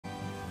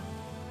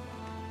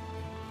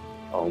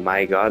Oh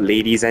my god,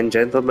 ladies and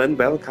gentlemen,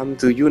 welcome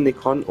to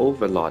Unicorn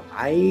Overlord.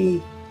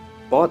 I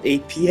bought a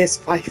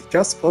PS5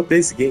 just for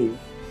this game.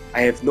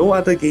 I have no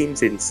other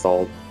games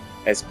installed.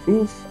 As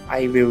proof,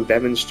 I will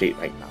demonstrate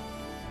right now.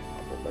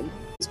 A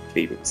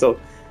moment. So,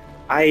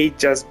 I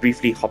just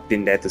briefly hopped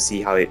in there to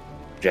see how it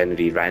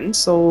generally ran.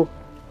 So,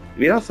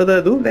 without further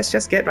ado, let's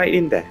just get right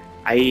in there.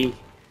 I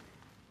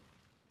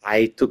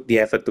took the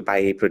effort to buy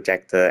a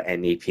projector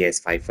and a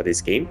PS5 for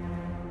this game.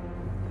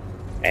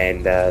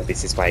 And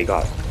this is what I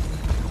got.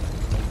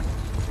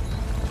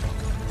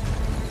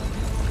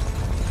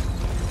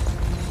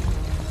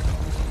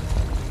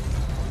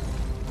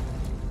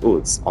 Oh,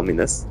 it's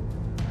ominous.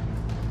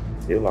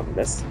 Still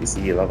ominous. You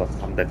see a lot of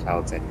thunder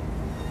clouds and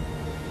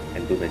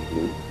doom and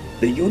gloom.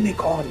 The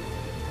unicorn!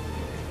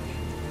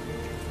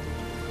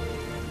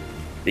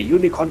 The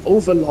unicorn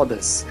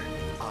overlorders!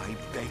 I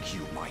beg you,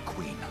 my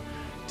queen,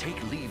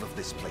 take leave of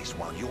this place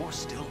while you're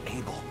still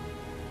able.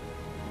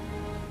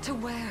 To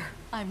where,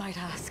 I might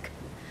ask?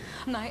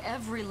 Nigh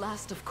every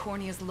last of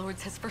Cornia's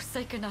lords has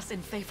forsaken us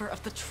in favor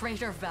of the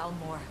traitor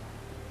Valmor.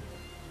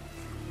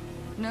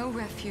 No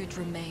refuge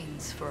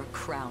remains for a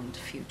crowned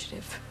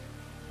fugitive.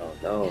 Oh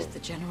no. Yet the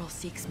general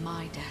seeks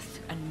my death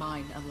and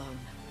mine alone.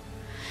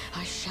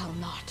 I shall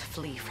not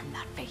flee from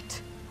that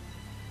fate.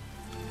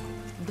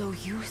 Though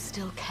you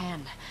still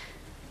can,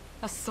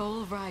 a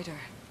sole rider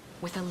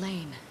with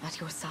Elaine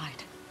at your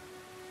side.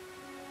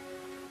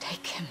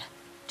 Take him,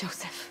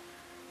 Joseph.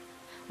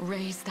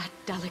 Raise that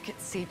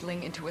delicate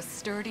seedling into a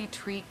sturdy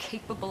tree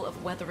capable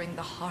of weathering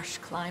the harsh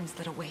climes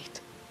that await.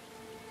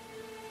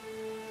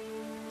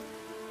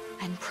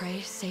 And pray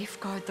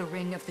safeguard the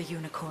ring of the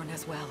unicorn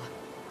as well.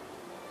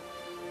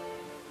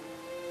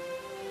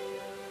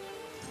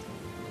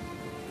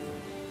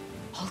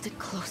 Hold it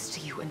close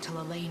to you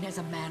until Elaine is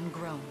a man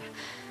grown.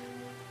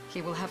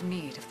 He will have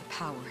need of the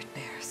power it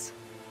bears.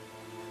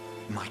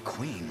 My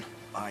queen,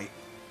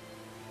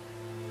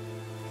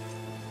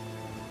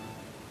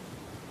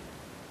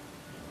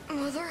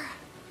 Mother?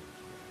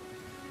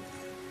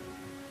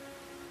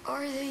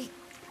 Are they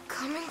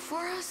coming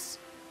for us?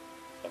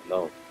 Oh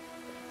no.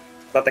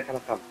 Not that kind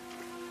of come.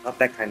 Not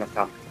that kind of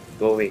come.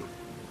 Go away.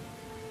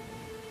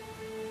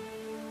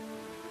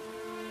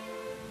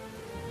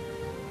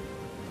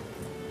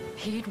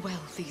 Heed well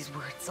these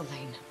words,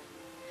 Elaine.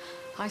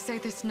 I say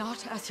this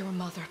not as your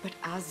mother, but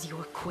as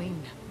your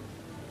queen.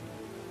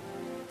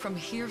 From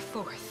here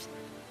forth,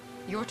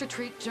 you're to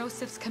treat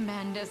Joseph's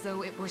command as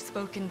though it were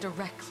spoken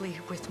directly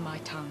with my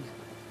tongue.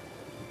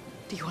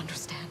 Do you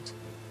understand?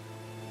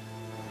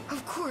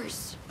 Of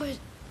course, but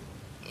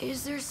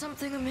is there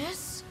something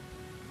amiss?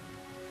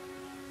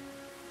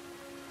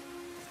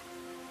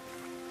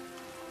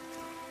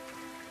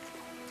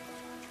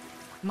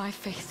 My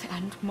faith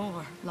and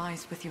more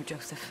lies with you,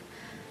 Joseph.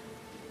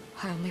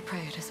 I only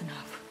pray it is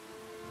enough.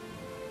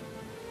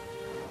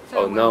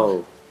 Oh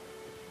no.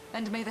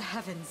 And may the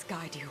heavens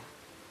guide you.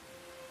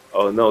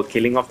 Oh no,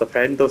 killing off the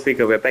parental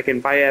figure. We're back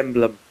in Fire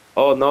Emblem.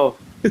 Oh no.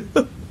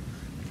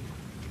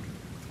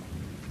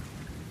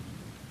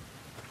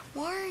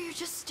 Why are you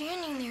just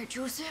standing there,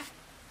 Joseph?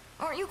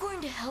 Aren't you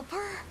going to help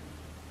her?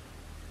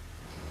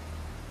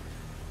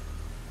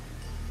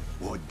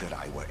 would that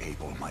I were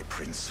able, my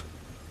prince.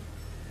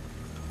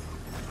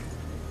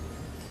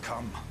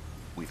 Come,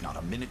 we've not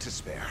a minute to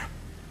spare.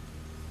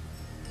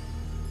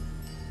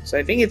 So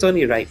I think it's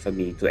only right for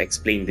me to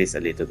explain this a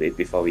little bit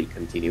before we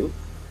continue.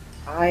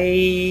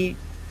 I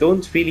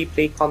don't really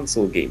play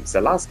console games.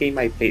 The last game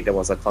I played that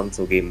was a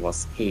console game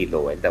was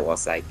Halo, and that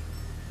was like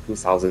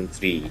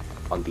 2003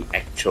 on the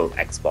actual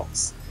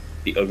Xbox.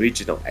 The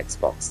original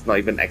Xbox, not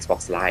even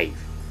Xbox Live.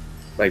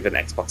 Not even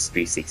Xbox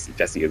 360,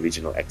 just the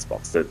original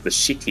Xbox, the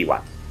shitty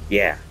one.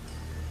 Yeah.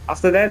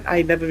 After that,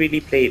 I never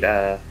really played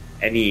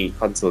any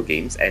console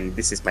games, and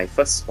this is my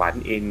first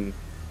one in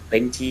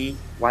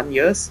 21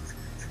 years.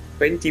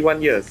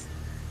 21 years.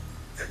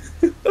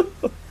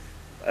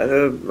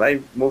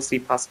 I mostly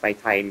pass my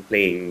time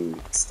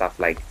playing stuff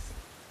like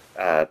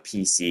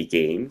PC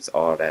games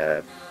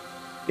or,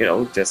 you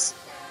know, just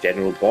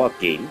general board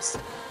games.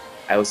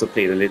 I also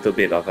played a little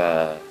bit of,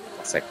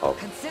 what's that called?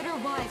 Consider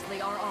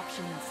wisely our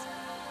options.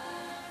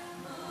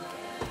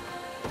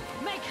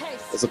 Make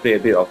haste. Also play a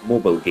bit of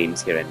mobile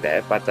games here and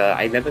there, but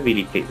I never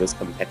really played those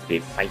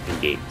competitive fighting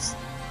games.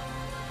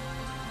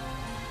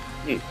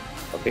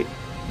 Okay.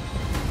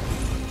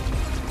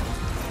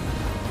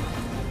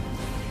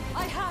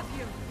 I have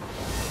you.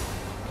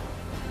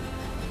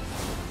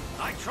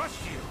 I trust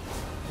you.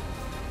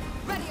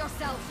 Ready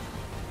yourself.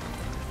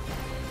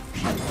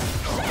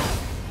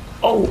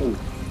 Oh!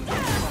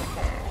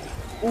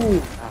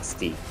 Ooh,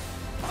 nasty.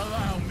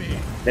 Allow me.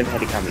 Never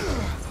had it coming.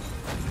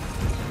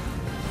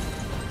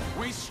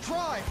 We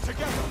strive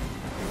together.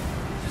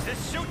 Does this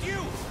suit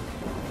you?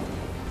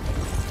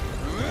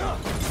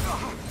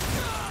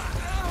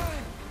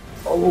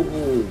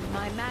 Oh!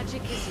 My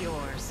magic is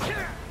yours.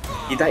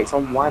 He died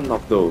from one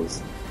of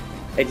those.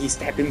 And he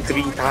stabbed him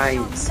 3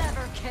 times.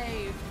 Never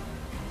cave.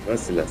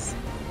 Merciless.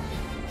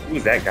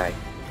 Who's that guy?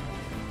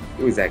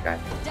 Who is that guy?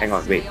 Hang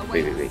on, wait.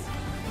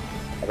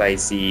 But I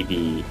see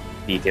the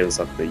details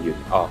of the unit.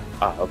 Oh,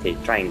 okay,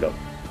 triangle.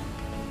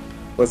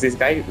 Was this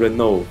guy?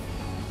 Renault.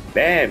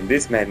 Damn,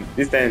 this man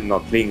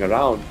not playing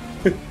around.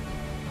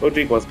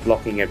 Roderick was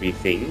blocking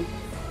everything.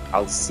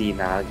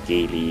 Alcina,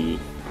 Gailey.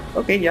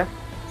 Okay, yeah,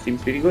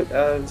 seems pretty good.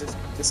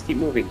 Just keep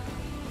moving.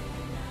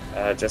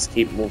 Just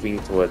keep moving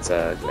towards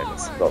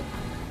Glennis. Go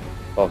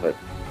forward.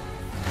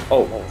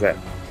 Oh, what was that?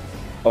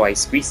 Oh, I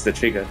squeezed the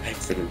trigger.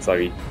 Excellent.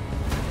 Sorry.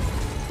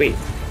 Wait.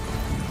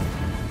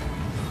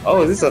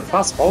 Oh, this is a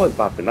fast forward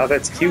button. Now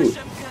that's cute.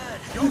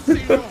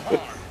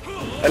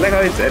 I like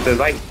how it's at the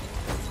right.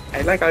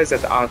 I like how it's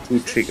at the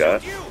R2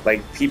 trigger.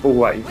 Like people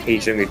who are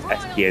impatient with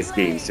FPS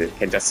games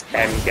can just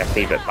spam their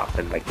favorite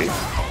button like this,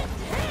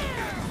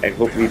 and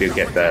hopefully they'll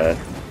get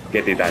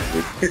it done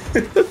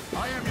with.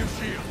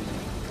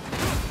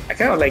 I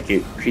kind of like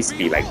it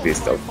crispy like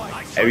this though.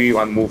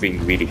 Everyone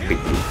moving really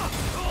quickly.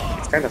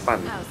 It's kind of fun.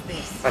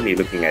 Funny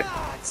looking at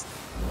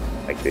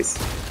like this.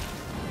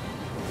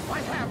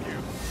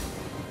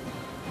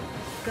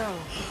 Go.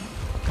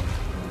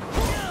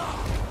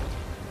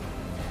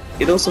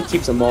 It also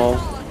keeps a more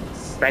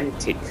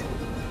frantic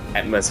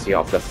atmosphere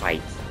of the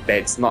fight.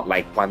 That's not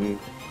like one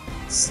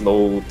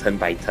slow turn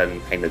by turn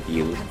kind of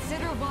deal.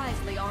 Consider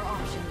wisely our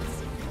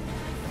options.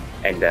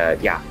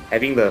 And yeah,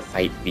 having the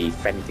fight be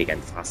frantic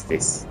and fast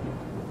it's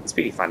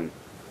pretty fun.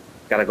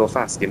 Gotta go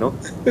fast, you know?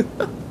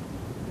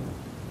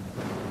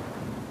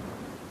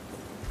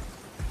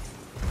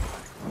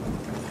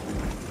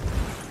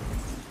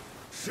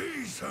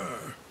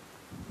 Caesar!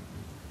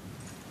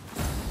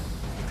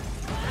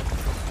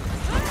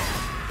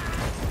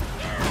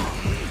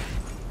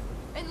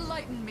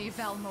 Enlighten me,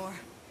 Valmor.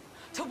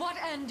 To what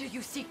end do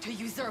you seek to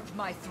usurp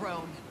my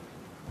throne?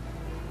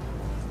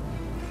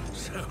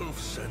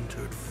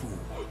 Self-centered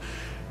fool.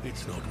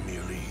 It's not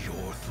merely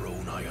your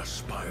throne I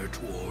aspire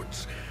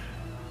towards.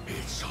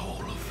 It's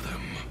all of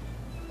them.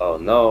 Oh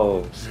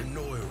no.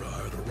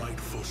 Zenoira are the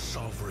rightful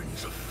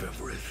sovereigns of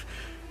Fevrith,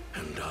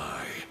 and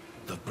I,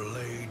 the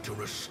blade to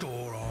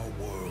restore our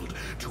world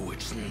to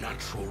its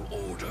natural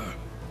order.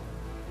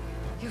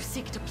 You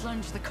seek to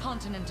plunge the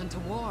continent into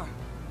war.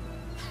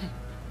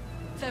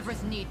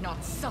 Fevrith need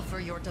not suffer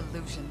your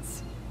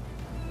delusions.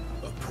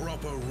 A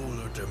proper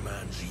ruler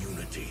demands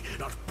unity,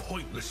 not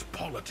pointless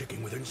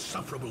politicking with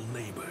insufferable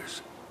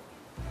neighbors.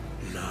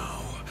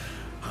 Now,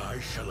 I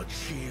shall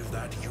achieve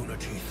that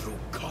unity through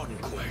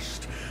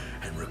conquest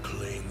and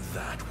reclaim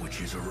that which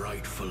is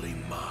rightfully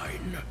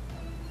mine.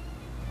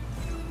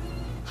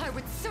 I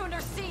would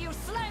sooner see you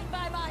slain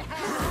by my hand!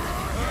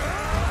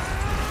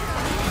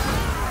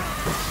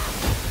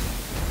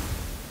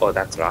 Oh,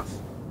 that's rough.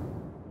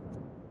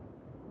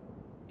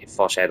 It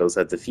foreshadows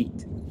her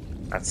defeat.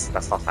 That's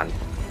not fun.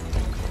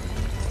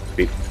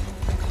 Rip.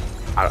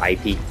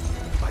 R.I.P.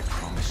 I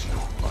promise you,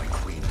 my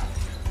queen,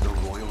 the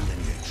royal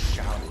lineage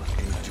shall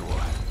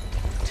endure.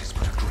 'Tis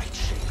but a great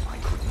shame I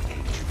couldn't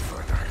aid you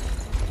further.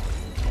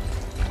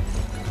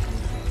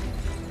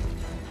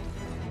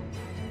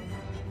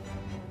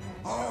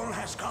 All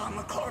has gone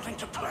according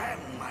to plan,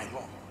 my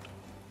lord.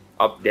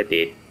 Up, they're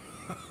dead.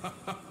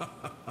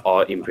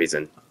 Or in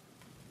prison.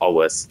 Or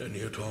worse. And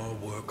yet our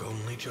work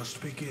only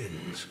just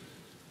begins.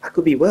 That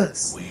could be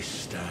worse. We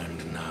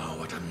stand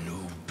now at a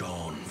new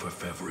dawn for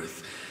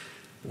Fevrith,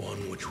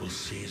 one which will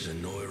see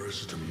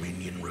Zenoira's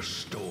dominion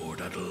restored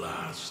at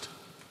last.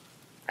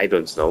 I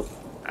don't know.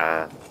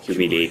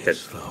 Humiliated.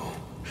 Curious, though,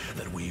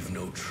 that we've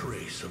no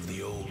trace of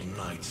the old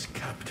knight's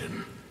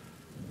captain.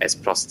 As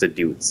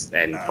prostitutes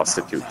and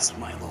prostitutes.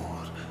 My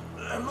lord,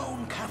 a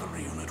lone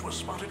cavalry unit was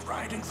spotted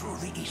riding through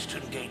the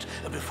eastern gate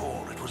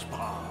before it was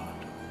barred.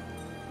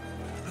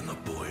 And the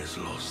boy is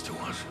lost to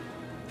us.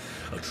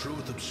 A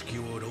truth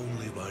obscured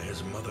only by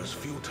his mother's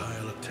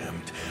futile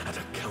attempt at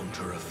a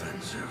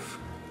counter-offensive.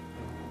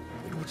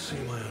 It would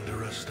seem I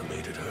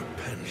underestimated her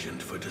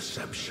penchant for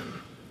deception.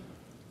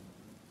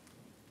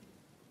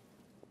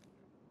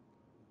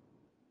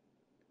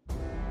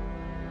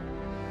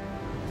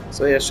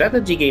 So yeah,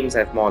 strategy games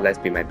have more or less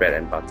been my bread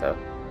and butter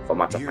for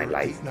much of my Year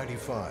life.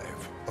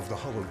 895 of the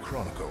Hallowed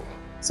Chronicle.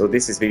 So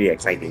this is really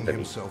exciting Claiming to me.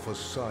 himself a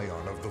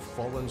scion of the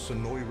fallen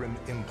Sonoran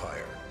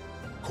Empire,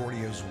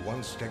 Cornia's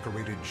once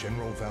decorated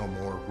General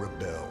Valmor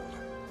rebelled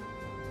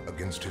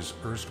against his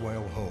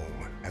erstwhile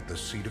home at the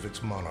seat of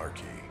its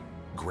monarchy,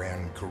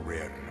 Gran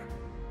Corinne.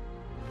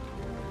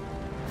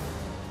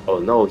 Oh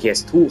no, he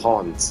has two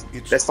horns.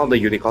 Its That's not the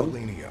queen, unicorn.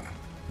 Elenia,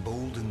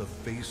 bold in the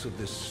face of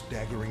this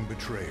staggering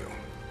betrayal,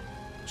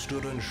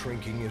 stood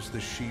unshrinking as the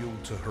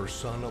shield to her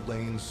son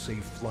Elaine's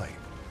safe flight,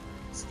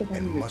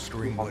 and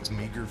mustering what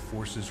meager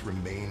forces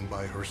remained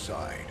by her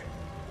side,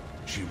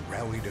 she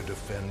rallied a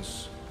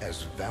defense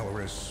as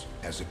valorous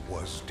as it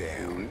was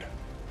damned.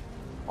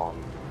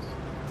 Horns.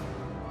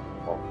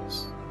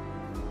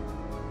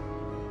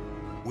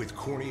 With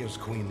Cornia's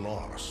queen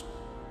lost,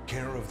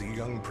 care of the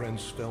young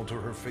prince fell to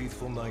her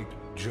faithful knight,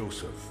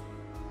 Joseph,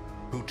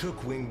 who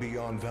took wing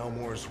beyond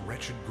Valmor's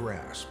wretched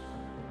grasp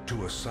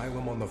to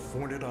asylum on the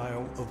Forned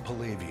Isle of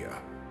Palavia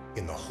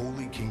in the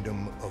Holy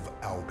Kingdom of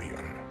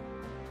Albion.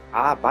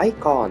 Ah,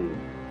 Bicorn.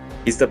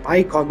 He's the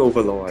Bicorn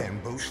Overlord.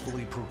 And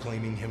boastfully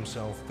proclaiming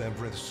himself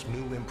Evereth's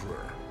new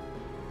emperor,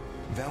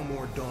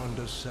 Valmor donned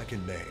a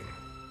second name,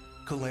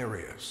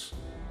 Calarius,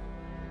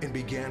 and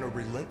began a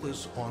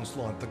relentless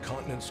onslaught the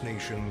continent's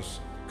nations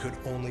could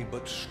only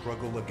but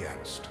struggle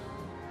against.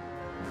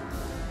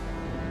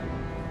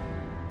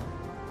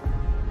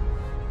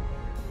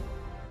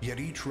 Yet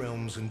each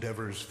realm's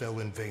endeavors fell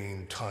in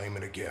vain time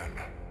and again,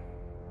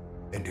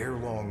 and ere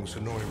long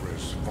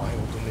Zenoira's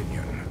vile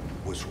dominion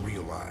was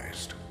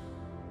realized.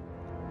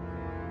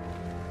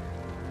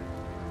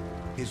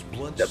 His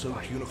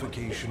blood-soaked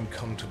unification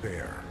come to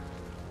bear,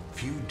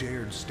 few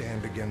dared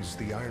stand against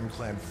the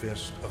ironclad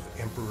fist of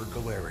Emperor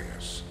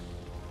Galerius.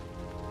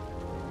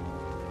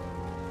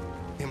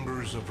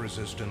 Embers of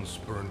resistance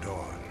burned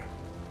on,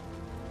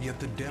 yet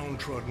the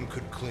downtrodden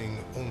could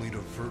cling only to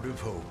furtive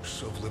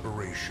hopes of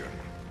liberation.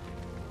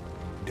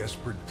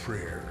 Desperate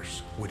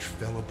prayers which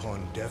fell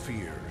upon deaf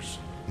ears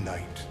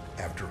night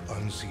after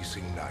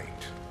unceasing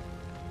night.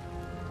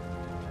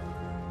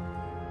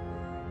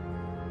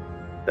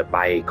 The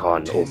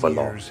Bicorn 10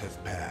 Overlord. years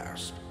have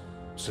passed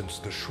since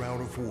the Shroud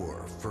of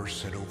War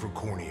first set over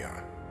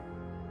Cornea.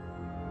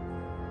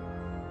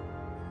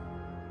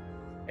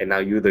 And now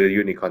you, the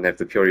unicorn, have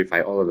to purify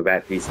all of the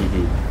bad things he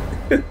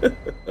did.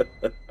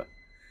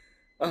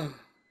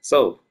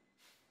 So,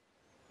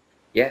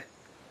 yeah,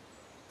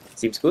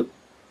 seems good.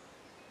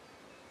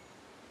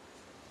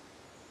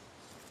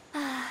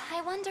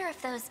 I wonder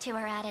if those two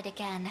are at it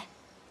again.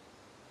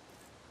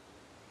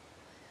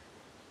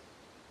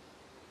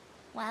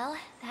 Well,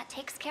 that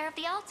takes care of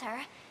the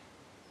altar.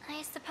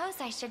 I suppose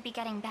I should be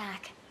getting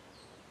back.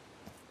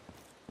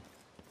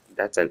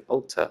 That's an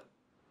altar.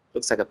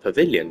 Looks like a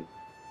pavilion.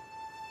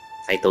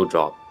 Title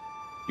drop.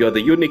 You're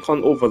the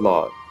Unicorn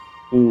Overlord,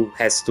 who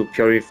has to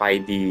purify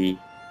the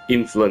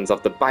influence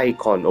of the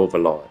Bicorn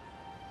Overlord.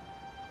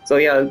 So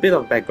yeah, a bit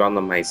of background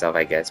on myself,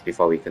 I guess,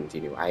 before we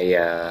continue.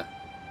 I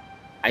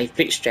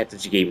played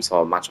strategy games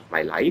for much of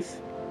my life.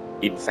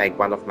 In fact,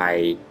 one of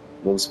my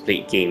most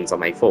played games on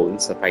my phone,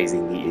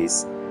 surprisingly,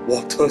 is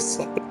Water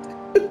Sword.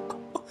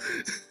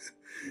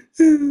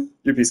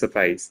 You'd be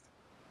surprised.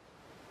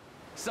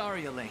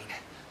 Sorry, Elaine,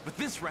 but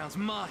this round's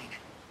mine.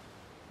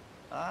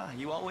 Ah,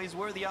 you always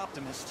were the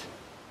optimist.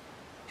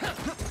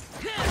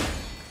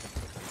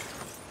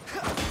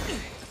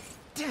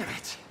 Damn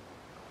it!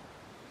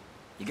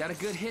 You got a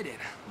good hit in,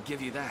 I'll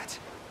give you that.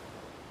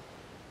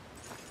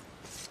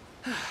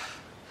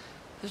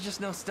 There's just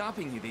no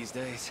stopping you these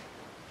days.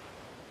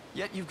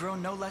 Yet you've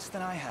grown no less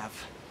than I have.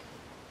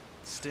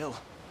 Still,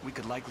 we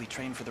could likely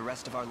train for the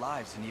rest of our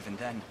lives, and even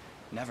then,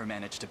 never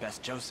manage to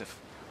best Joseph.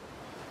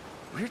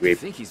 Weird to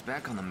think he's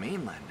back on the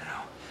mainland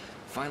now.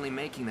 Finally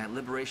making that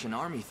Liberation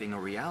Army thing a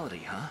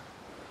reality, huh?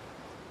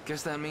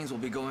 Guess that means we'll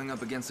be going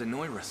up against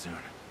Zenoira soon.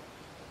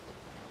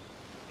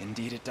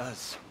 Indeed it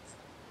does.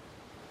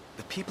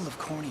 The people of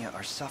Cornea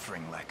are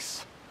suffering,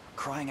 Lex,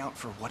 crying out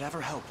for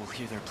whatever help will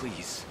hear their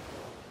pleas.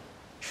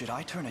 Should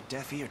I turn a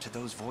deaf ear to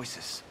those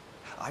voices,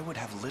 I would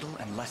have little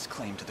and less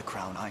claim to the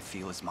crown I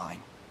feel is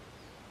mine.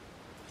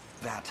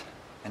 That,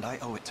 and I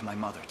owe it to my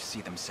mother to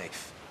see them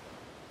safe.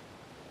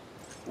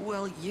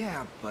 Well,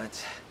 yeah,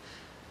 but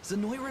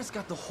Zenoira's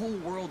got the whole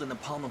world in the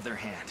palm of their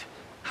hand.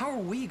 How are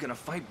we gonna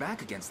fight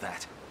back against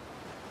that?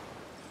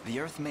 The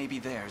earth may be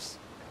theirs,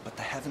 but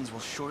the heavens will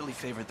surely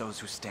favor those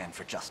who stand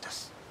for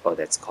justice. Oh,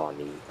 that's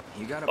corny.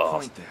 You got a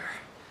point there.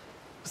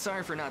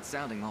 Sorry for not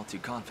sounding all too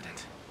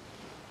confident.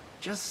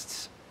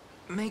 Just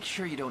make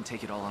sure you don't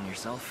take it all on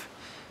yourself.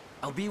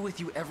 I'll be with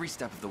you every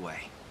step of the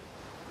way.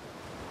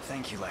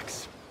 Thank you,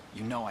 Lex.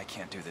 You know I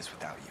can't do this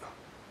without you.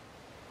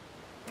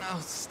 Oh,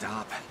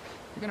 stop.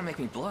 You're gonna make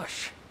me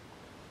blush.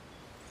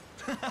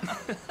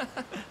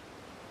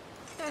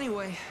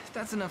 Anyway,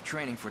 that's enough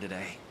training for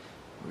today.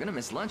 We're gonna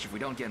miss lunch if we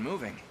don't get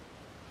moving.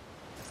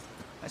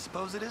 I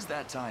suppose it is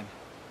that time.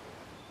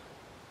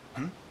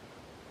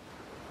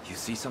 You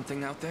see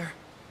something out there?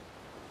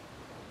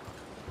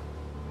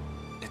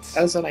 It's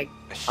I also like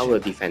a our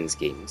ship. defense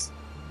games.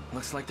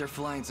 Looks like they're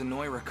flying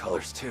Zenoira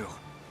colors too.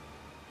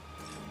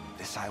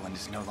 This island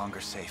is no longer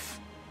safe.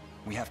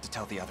 We have to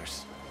tell the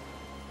others.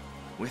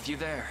 With you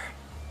there.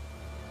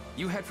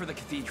 You head for the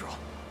cathedral.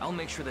 I'll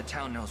make sure the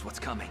town knows what's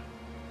coming.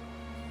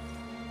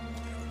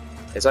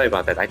 Sorry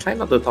about that. I try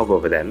not to talk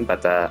over them,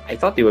 but I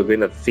thought they were going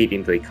to feed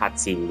into a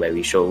cutscene where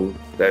we're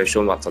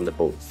shown what's on the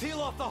boat.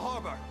 Seal off the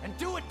harbor, and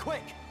do it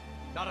quick!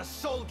 Not a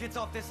soul gets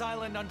off this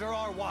island under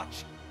our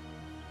watch.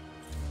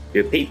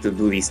 We're paid to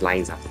do these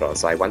lines after all,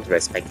 so I want to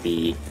respect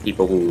the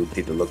people who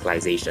did the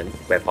localization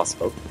where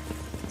possible.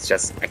 It's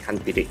just I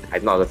can't predict.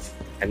 I'm not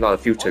a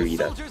future All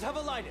reader. soldiers have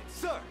alighted,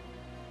 sir!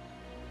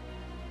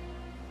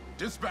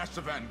 Dispatch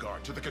the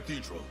vanguard to the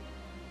cathedral.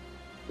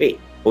 Wait,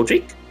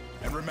 Bodrick?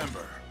 And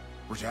remember,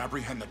 we're to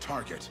apprehend the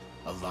target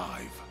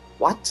alive.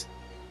 What?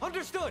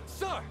 Understood,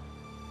 sir!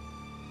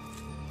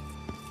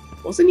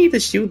 Wasn't he the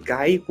shield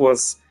guy who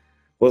was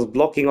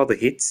blocking all the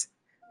hits?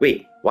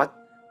 Wait, what?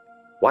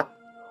 What?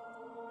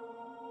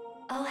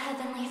 O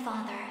Heavenly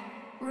Father,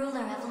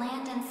 ruler of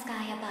land and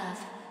sky above,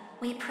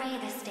 we pray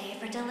this day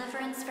for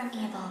deliverance from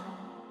evil.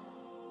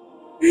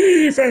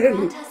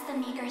 Grant us the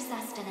meager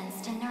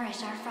sustenance to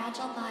nourish our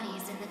fragile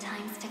bodies in the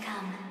times to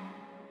come.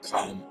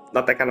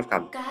 Not that kind of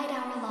come. Guide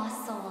our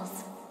lost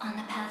souls on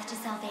the path to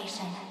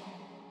salvation.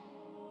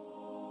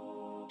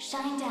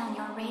 Shine down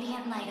your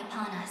radiant light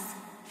upon us,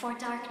 for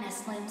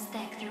darkness looms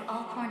thick through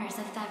all corners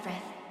of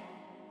Fevrith.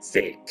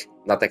 Thick.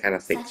 Not that kind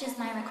of thick. Such is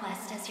my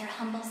request as your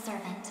humble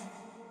servant.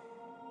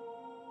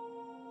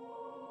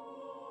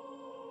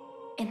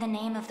 In the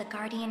name of the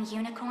guardian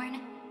unicorn,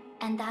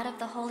 and that of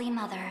the Holy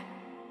Mother.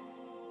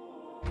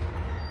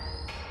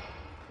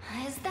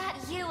 Is that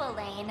you,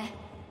 Elaine?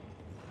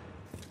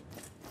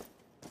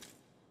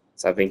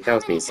 Something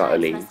tells me it's not How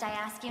many Elaine. times must I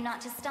ask you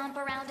not to stomp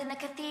around in the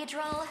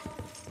cathedral?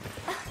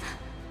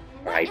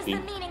 What Right, is the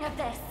meaning of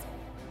this?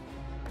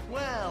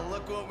 Well,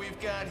 look what we've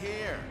got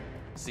here.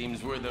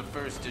 Seems we're the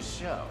first to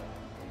show.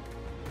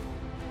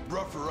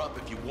 Rough her up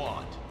if you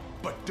want,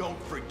 but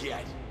don't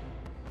forget.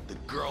 The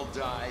girl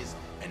dies,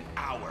 and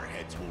our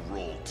heads will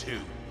roll too.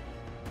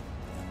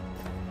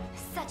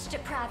 Such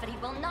depravity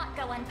will not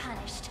go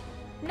unpunished.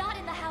 Not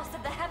in the house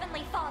of the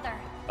Heavenly Father.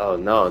 Oh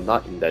no,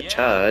 not in the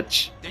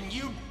church. Then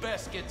you'd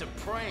best get to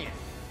praying.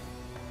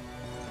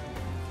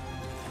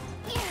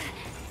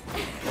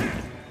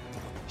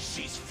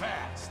 She's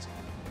fast.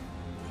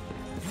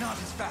 Not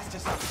as fast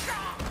as us.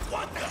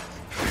 What the?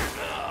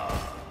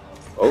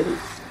 Oh.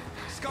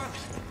 Scarlet,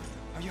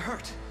 are you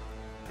hurt?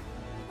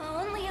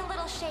 Only a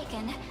little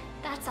shaken,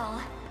 that's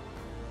all.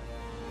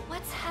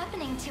 What's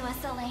happening to us,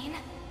 Elaine?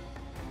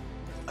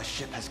 A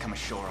ship has come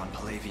ashore on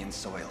Palavian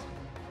soil.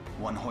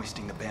 One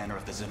hoisting the banner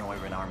of the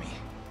Zenoiran army.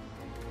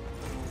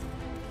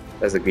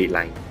 That's a great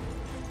line.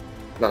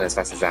 Not as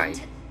fast as I.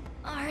 And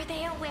are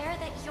they aware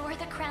that you're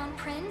the Crown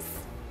Prince?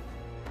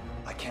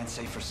 I can't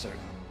say for certain,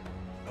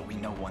 but we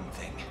know one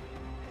thing.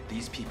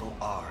 These people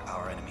are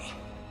our enemy,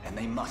 and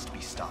they must be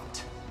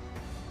stopped.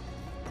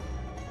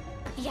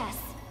 Yes.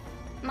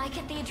 My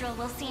cathedral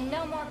will see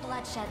no more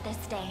bloodshed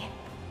this day.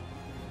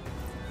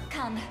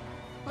 Come,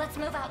 let's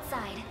move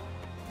outside.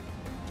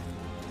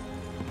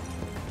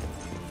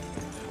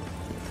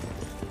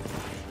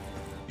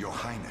 Your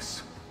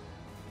Highness,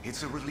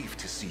 it's a relief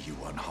to see you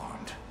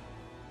unharmed.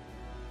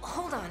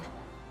 Hold on.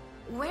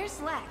 Where's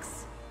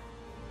Lex?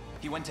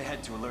 He went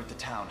ahead to alert the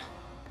town.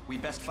 We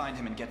best find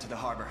him and get to the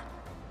harbor.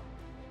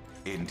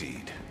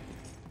 Indeed.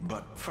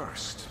 But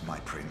first, my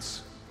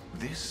prince,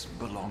 this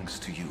belongs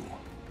to you.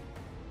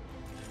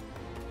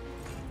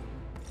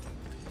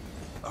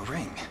 A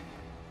ring.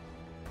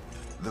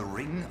 The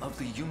Ring of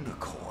the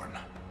Unicorn.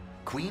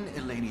 Queen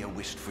Elenia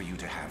wished for you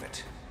to have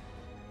it.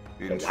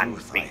 In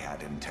truth, I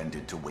had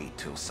intended to wait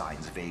till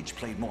signs of age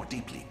played more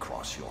deeply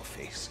across your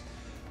face.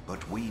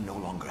 But we no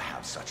longer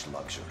have such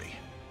luxury.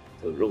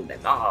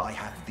 I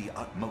have the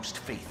utmost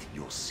faith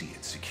you'll see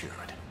it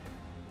secured.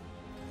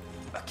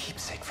 A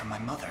keepsake from my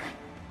mother.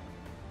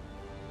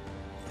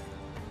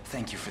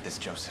 Thank you for this,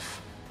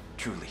 Joseph.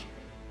 Truly.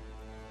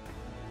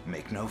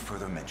 Make no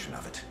further mention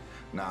of it.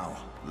 Now,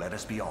 let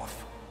us be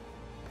off.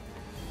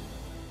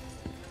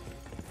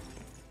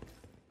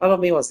 Part of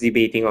me was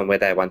debating on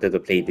whether I wanted to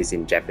play this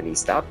in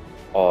Japanese dub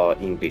or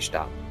English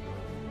dub.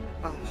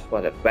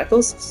 Well, the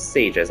battle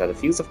stages are the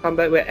fields of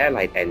combat where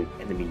allied and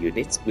enemy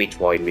units wage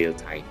war in real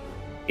time.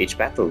 Each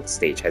battle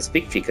stage has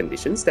victory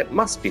conditions that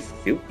must be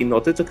fulfilled in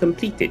order to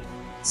complete it,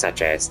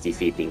 such as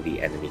defeating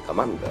the enemy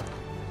commander.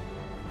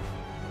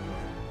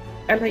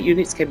 Allied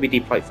units can be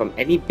deployed from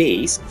any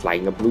base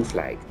flying a blue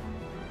flag.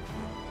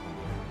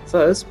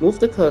 First, move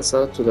the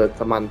cursor to the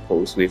command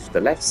post with the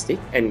left stick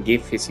and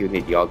give his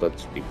unit the order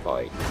to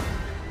deploy.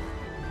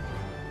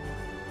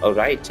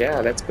 Alright, yeah,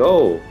 let's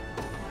go!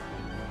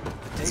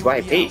 This is what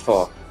I paid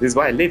for. This is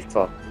what I lived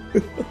for.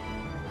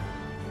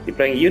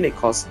 Deploying a unit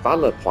costs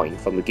Valor Point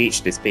from the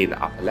gauge displayed in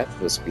the upper left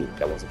of the screen.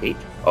 That was a gauge?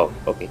 Oh,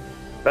 okay.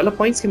 Valor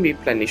Points can be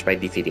replenished by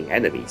defeating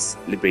enemies,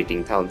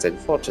 liberating towns and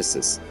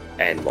fortresses,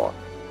 and more.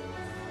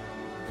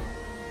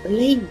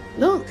 Elaine,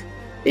 look!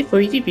 They've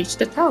already reached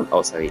the town.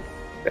 Oh, sorry.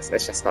 Let's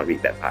just not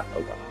read that part.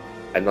 Oh god.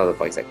 I'm not a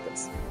voice actor.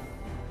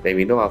 Then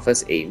we know our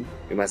first aim.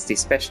 We must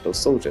dispatch those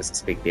soldiers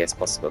as quickly as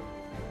possible.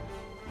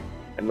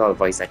 I'm not a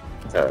voice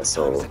actor,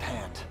 so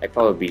I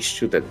probably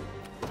shouldn't.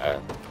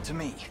 To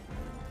me.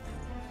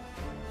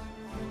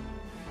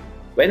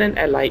 When an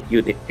allied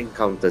unit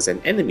encounters an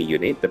enemy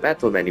unit, the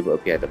battle menu will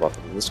appear at the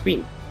bottom of the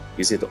screen.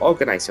 Use it to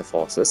organize your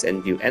forces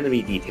and view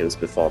enemy details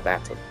before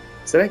battle.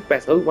 Select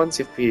battle once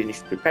you've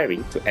finished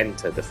preparing to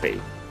enter the fray.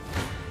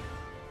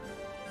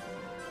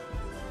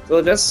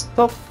 So just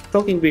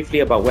talking briefly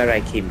about where I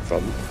came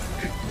from.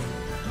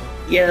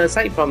 Yeah,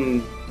 aside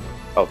from...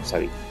 Oh,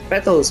 sorry.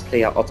 Battles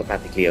play out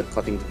automatically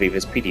according to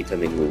various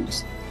predetermined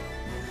rules.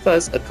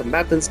 First, a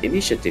combatant's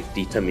initiative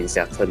determines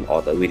their turn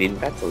order within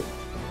battle.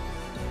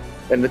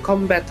 When the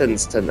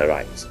combatant's turn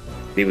arrives,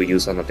 they will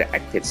use one of their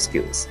active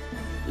skills,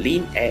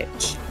 Lean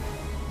Edge.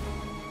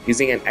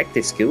 Using an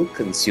active skill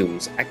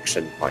consumes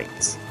action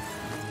points.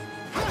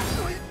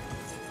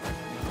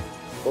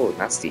 Oh,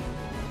 nasty.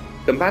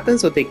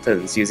 Combatants will take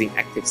turns using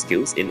active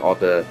skills in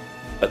order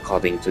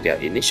according to their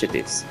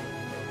initiatives.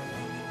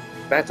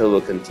 Battle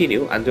will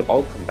continue until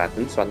all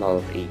combatants run out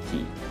of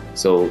AP.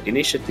 So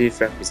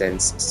initiative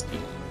represents speed.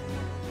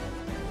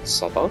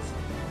 Sort of.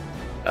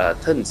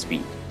 Turn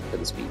speed.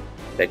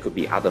 There could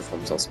be other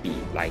forms of speed,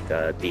 like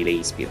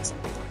delay speed or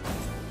something.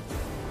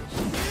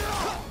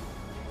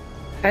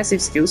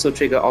 Passive skills will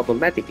trigger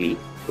automatically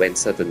when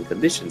certain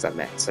conditions are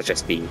met, such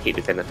as being hit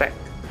with an attack.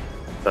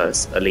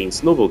 First,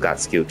 Elaine's Noble Guard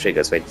skill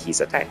triggers when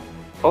he's attacked,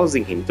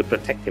 causing him to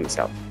protect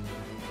himself.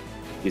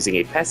 Using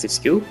a passive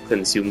skill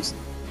consumes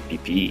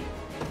PP,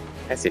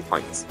 passive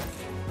points.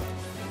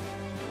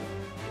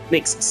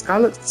 Next,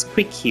 Scarlet's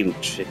Quick Heal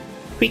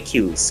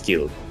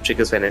skill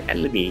triggers when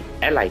an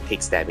ally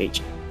takes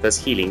damage, thus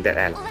healing that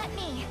ally. Let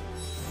me.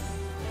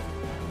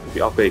 It would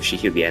be awkward if she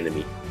healed the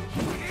enemy.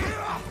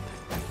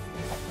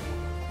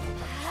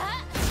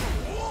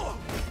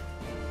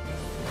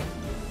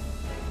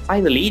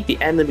 Finally, the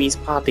enemy's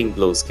Parting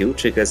Blow skill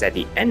triggers at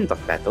the end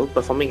of battle,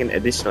 performing an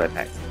additional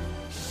attack.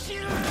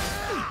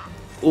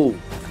 Ooh,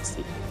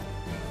 nasty.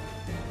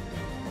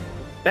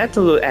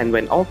 Battle will end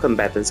when all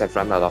combatants have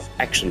run out of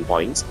action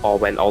points, or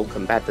when all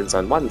combatants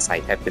on one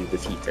side have been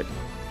defeated.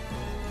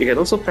 You can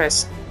also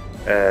press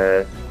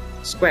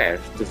square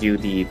to view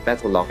the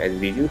battle log and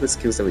review the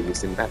skills that were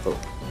used in battle.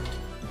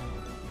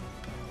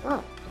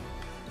 Ah,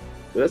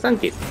 well done,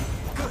 kid.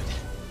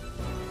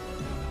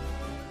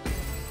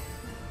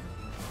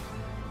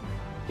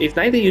 If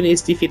neither unit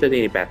is defeated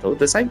in a battle,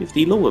 the side with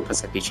the lower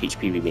percentage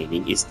HP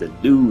remaining is the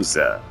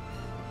loser.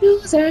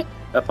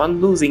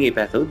 Upon losing a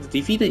battle, the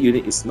defeated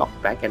unit is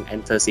knocked back and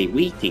enters a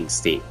waiting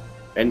state,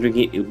 rendering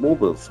it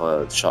immobile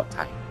for a short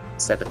time.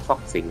 Set a clock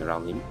thing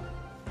around him.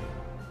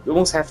 We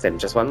almost have them,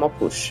 just one more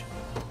push.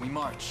 We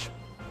march.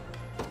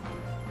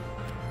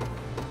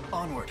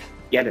 Onward.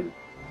 Get him.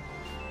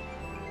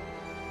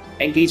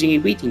 Engaging a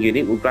waiting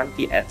unit will grant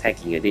the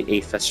attacking unit a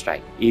first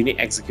strike. A unit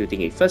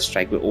executing a first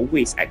strike will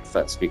always act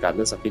first,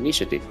 regardless of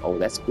initiative. Oh,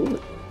 that's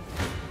good.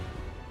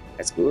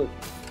 That's good.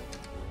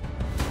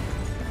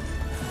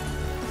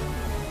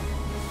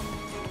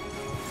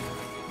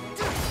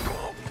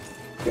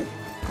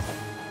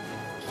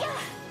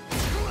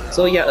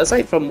 So yeah,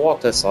 aside from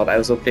Water Sword, I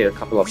also play a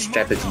couple of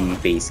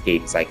strategy-based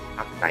games like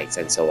Arknights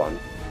and so on.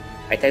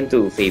 I tend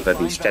to favor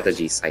the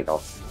strategy side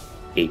of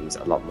games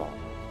a lot more.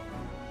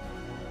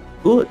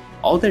 Good.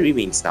 All that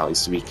remains now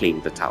is to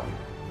reclaim the town.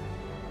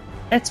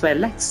 That's where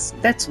Lex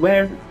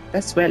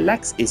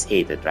is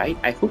headed, right?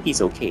 I hope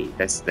he's okay.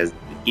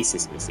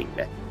 Is missing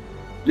there.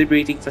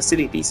 Liberating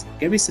facilities.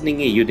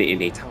 Garrisoning a unit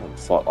in a town,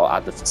 fort or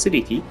other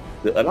facility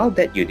will allow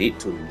that unit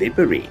to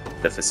liberate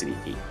the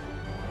facility.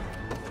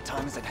 The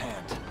time is at hand.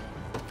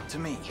 To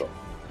me. So,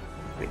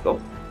 there we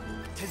go.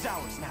 'Tis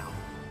ours now.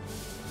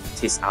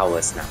 'Tis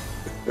ours now.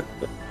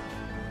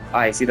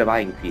 I see the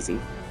bar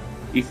increasing.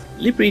 If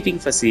liberating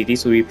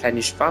facilities will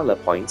replenish Valor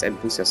points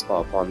and boost your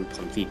score upon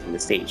completing the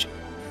stage.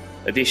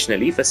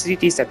 Additionally,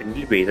 facilities that have been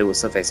liberated will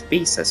serve as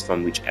bases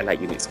from which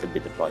allied units can be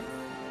deployed.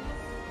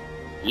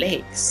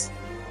 Legs!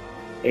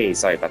 Hey,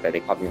 sorry about that,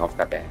 they caught me off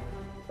guard there.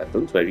 But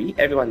don't worry,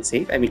 everyone's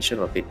safe, I made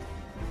sure of it.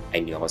 I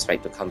knew I was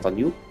right to count on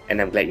you,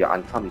 and I'm glad you're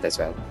unharmed as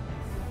well.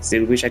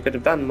 Still wish I could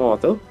have done more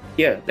though.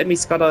 Here, let me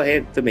scuttle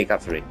ahead to make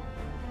up for it.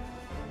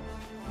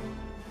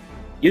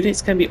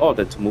 Units can be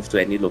ordered to move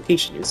to any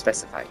location you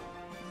specify.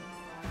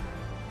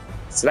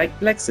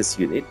 Select Lex's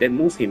unit, then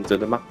move him to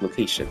the marked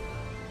location.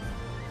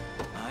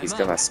 He's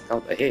gonna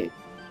scout ahead.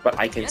 But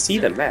I can see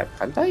the map,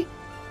 can't I?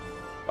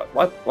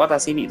 But what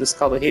does he need to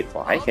scout ahead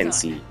for? I can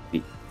see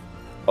the...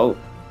 Oh,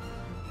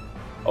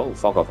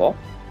 Fog of War?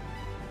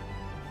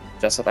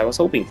 Just what I was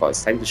hoping for.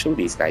 It's time to show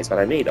these guys what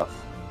I'm made of.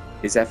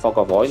 Is there Fog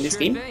of War in this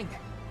game?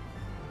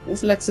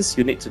 Move Lex's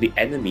unit to the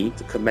enemy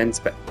to commence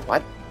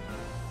what?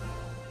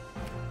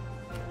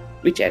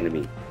 Which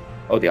enemy?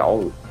 Oh, they're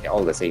all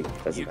the same.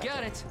 Doesn't matter.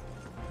 Got it.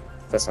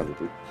 First one to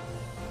do.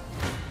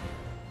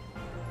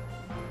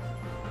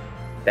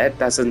 That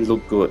doesn't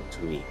look good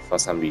to me for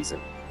some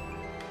reason.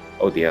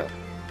 Oh dear.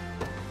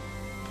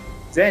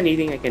 Is there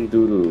anything I can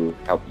do to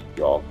help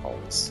your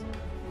cause?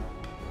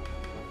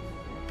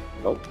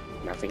 Nope.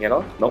 Nothing at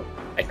all? Nope.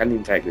 I can't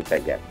interact with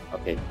that yet.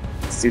 Okay.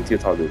 Still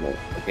tutorial mode.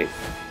 Okay.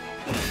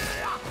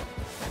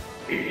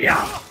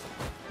 Yeah.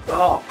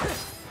 Oh.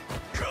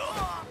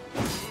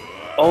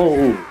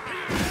 Oh.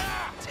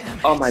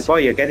 Oh my boy,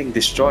 you're getting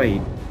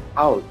destroyed.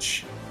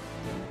 Ouch.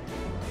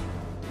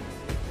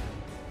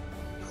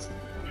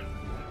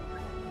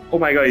 Oh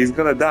my god, he's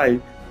gonna die.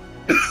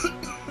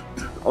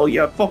 Oh,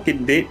 you're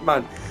fucking dead,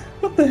 man.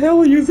 What the hell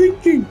are you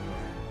thinking?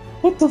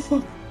 What the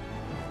fuck?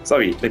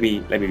 Sorry, let me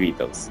read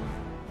those.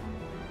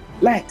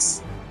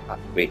 Lex!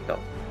 Wait, no.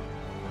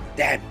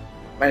 Damn,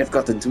 might have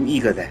gotten too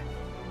eager there.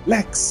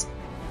 Lex!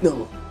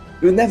 No,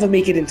 you'll never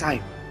make it in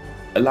time.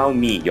 Allow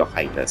me, your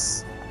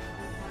highness.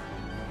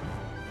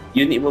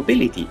 Unit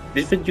mobility.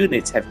 Different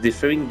units have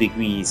differing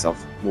degrees of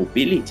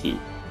mobility.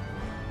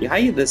 The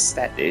higher the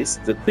stat is,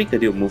 the quicker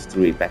they'll move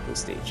through a battle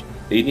stage.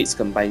 The unit's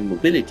combined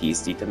mobility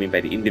is determined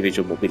by the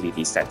individual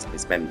mobility stats of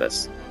its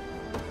members.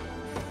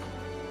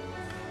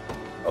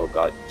 Oh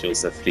god,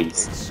 Joseph,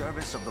 please.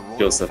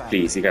 Joseph,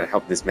 please, you gotta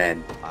help this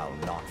man.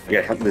 You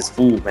gotta help this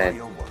fool,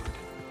 man.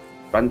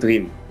 Run to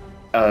him.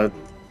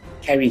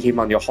 Carry him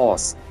on your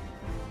horse.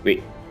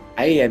 Wait,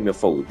 I am your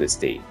foe this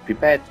day.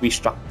 Prepare to be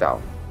struck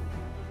down.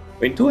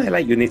 When two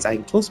allied units are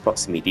in close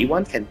proximity,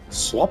 one can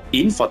swap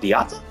in for the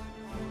other.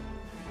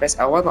 Press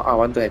R1 or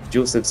R1 to have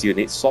Joseph's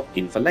unit swap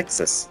in for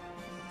Lex's.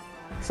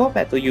 Before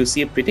battle, you'll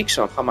see a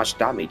prediction of how much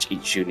damage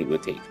each unit will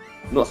take.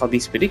 Note how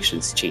these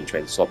predictions change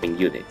when swapping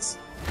units.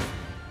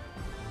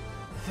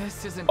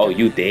 Oh,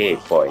 you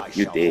did, boy.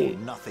 You did.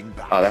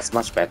 Oh, that's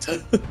much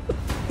better.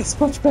 It's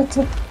much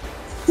better.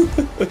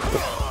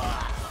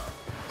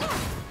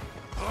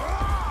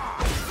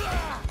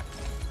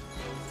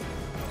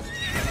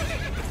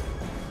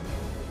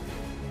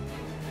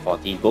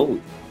 40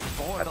 gold.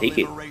 I'll take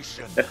it.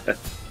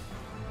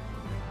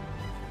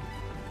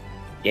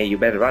 Yeah, you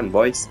better run,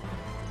 boys.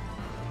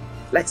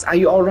 Lex, are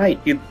you alright,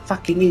 you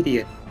fucking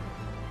idiot?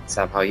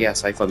 Somehow, yeah,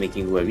 sorry for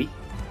making you worry.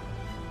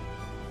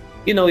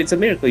 You know, it's a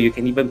miracle you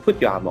can even put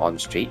your armor on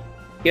straight.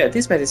 Yeah,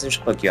 this medicine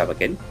should perk you up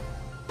again.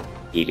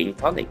 Healing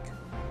Tonic.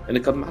 When the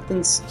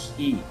combatant's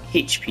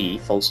HP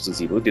falls to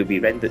 0, they'll be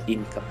rendered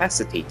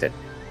incapacitated.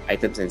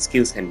 Items and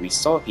skills can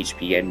restore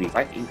HP and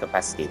revive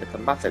incapacitated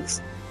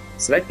combatants.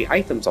 Select the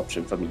items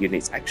option from the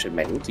unit's action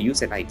menu to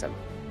use an item.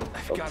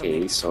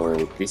 Okay, so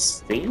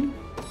this thing?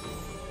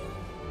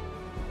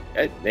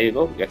 There you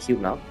go, you're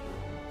healed now.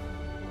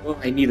 Oh,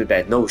 I needed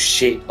that. No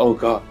shit, oh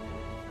god.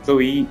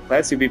 Chloe,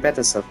 perhaps you'd be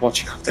better served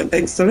watching after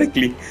Lex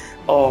directly.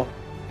 Oh,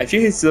 I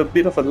feel he's a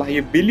bit of a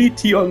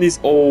liability on his...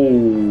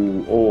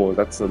 Oh,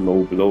 that's a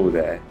low blow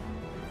there.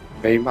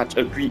 Very much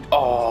agreed.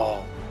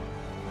 Oh,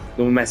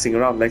 no messing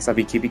around, Lex. I'll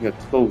be keeping a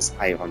close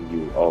eye on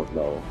you. Oh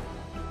no.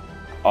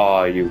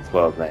 Oh, you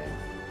poor man.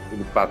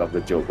 You're part of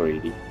the joke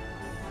already.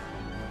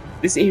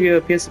 This area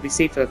appears to be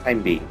safe for the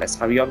time being. Let's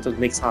hurry on to the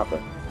next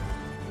harbor.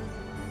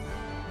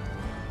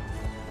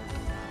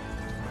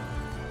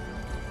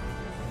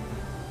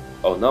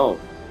 Oh no,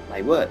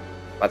 my word.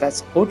 But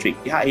that's Podrick.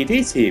 Yeah, it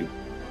is him.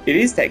 It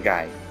is that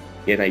guy.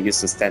 He and I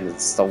used to stand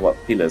as stalwart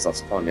pillars of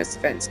Cornia's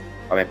defense,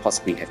 or may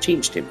possibly have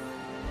changed him.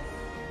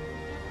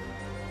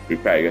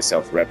 Prepare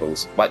yourself,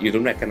 rebels, but you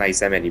don't recognize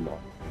them anymore.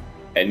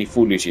 Any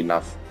foolish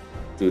enough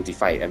to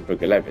defy Emperor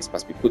Galerius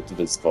must be put to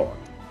the sword.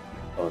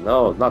 Oh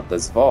no, not the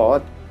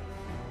sword.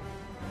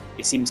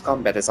 It seems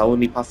combat is our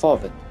only path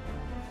forward.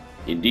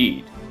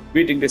 Indeed,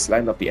 ridding this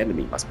land of the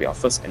enemy must be our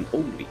first and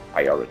only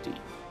priority.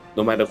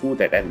 No matter who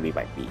that enemy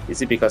might be.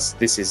 Is it because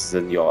this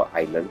isn't your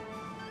island?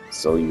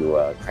 So you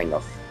kind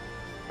of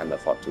can't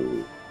afford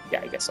to...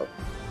 Yeah, I guess so.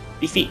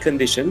 Defeat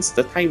conditions,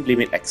 the time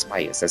limit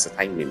expires as a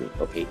time limit,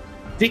 okay?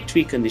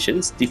 Victory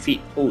conditions,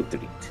 defeat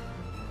Podrick.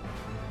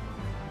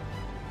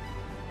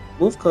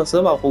 Move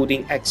cursor while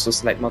holding X to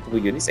select multiple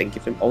units and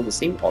give them all the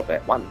same order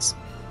at once.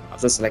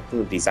 After selecting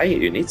the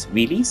desired units,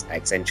 release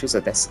X and choose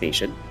a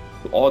destination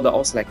to order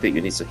all selected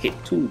units to head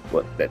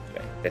toward that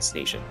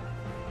destination.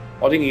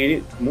 Ordering a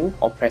unit to move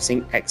or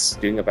pressing X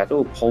during a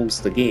battle will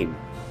pause the game.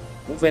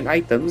 Move and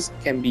items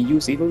can be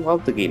used even while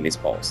the game is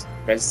paused.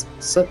 Press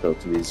circle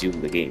to resume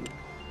the game.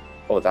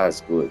 Oh,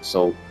 that's good.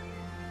 So,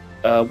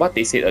 what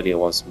they said earlier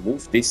was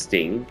move this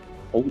thing,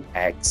 hold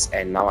X,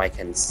 and now I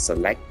can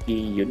select the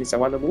units I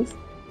want to move.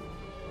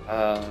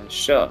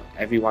 Sure.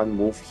 Everyone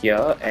move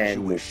here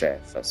and move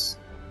there first.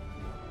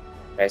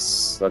 Press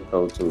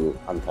circle to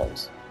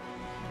unpause.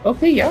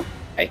 Okay, yeah.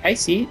 I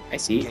see it. I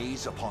see it.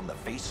 Gaze upon the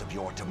face of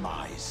your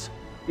demise.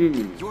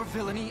 Your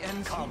villainy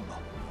ends here.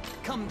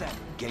 Come then.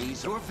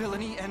 Gaze. Your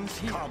villainy ends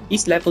here.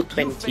 He's level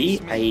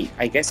 20.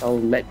 I guess I'll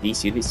let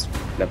these units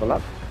level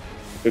up,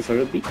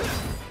 preferably.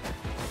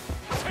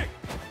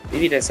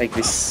 Maybe there's like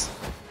this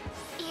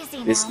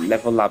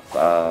level up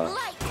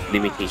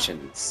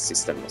limitation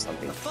system or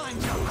something.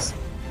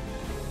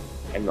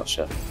 I'm not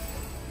sure.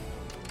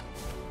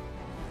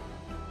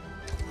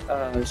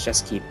 Let's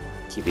just keep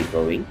it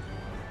going.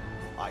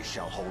 I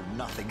shall hold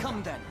nothing.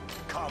 Come then.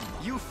 Come.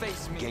 You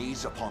face me.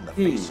 Gaze upon the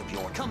face of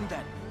your... Come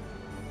then.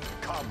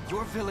 Come.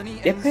 Your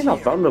villainy They're ends kind of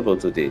here. vulnerable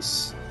to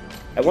this.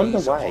 I wonder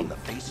why.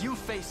 You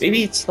face Maybe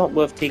me. it's not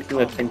worth taking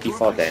the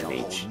 24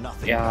 damage.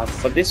 Yeah,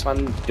 for this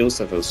one,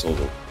 Joseph will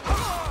solo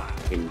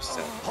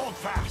himself. Hold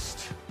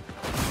fast.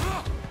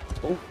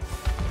 Oh.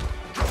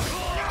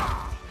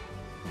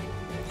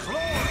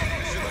 Glory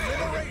to the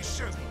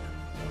liberation.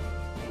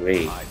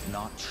 Great. I've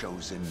not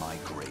chosen my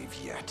grave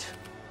yet.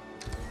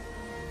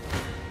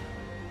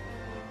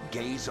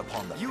 Gaze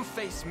upon the... You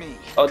face me.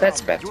 Oh, that's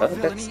Come. better. Your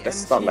villainy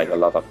That's ends not like a here.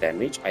 lot of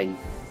damage. I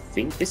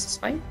think this is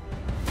fine.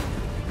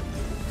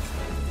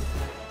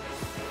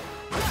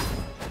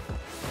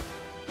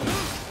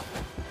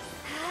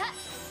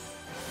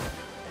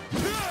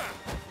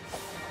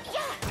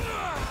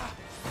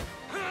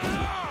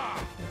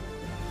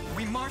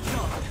 We march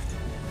on.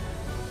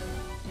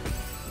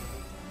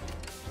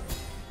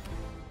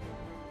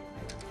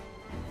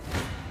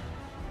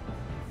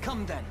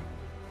 Come then.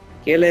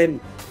 Kill him!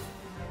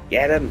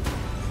 Get him!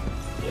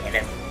 Get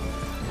him!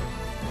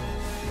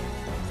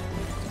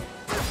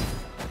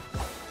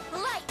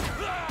 Light!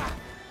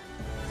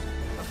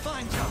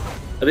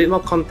 A bit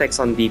more context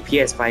on the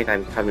PS5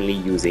 I'm currently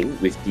using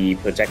with the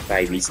projector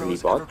I recently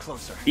bought.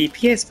 The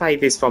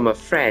PS5 is from a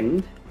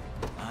friend,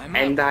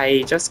 and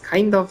I just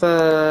kind of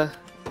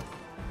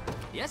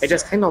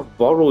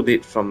borrowed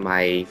it from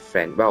my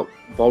friend. Well,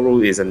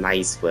 borrowed is a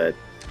nice word.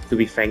 To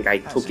be frank, I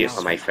took it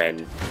from my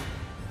friend.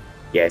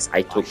 Yes,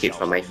 I took it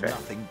from my friend.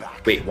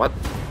 Wait, what?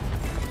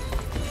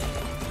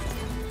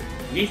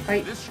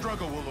 This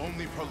struggle will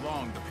only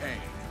prolong the pain.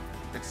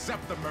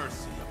 Accept the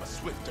mercy of a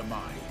swift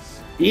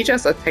demise. He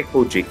just attacked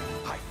Hodrick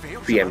I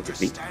fail to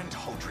preemptively. understand,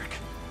 Hodrick.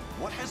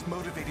 What has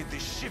motivated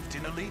this shift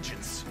in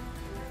allegiance?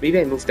 Maybe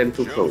I moved them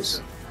too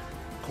close.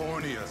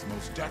 Cornia's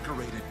most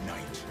decorated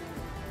knight.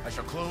 I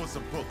shall close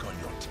the book on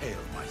your tale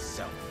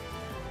myself.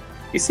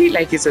 You see,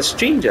 like he's a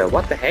stranger.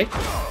 What the heck?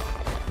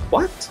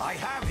 What? I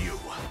have you.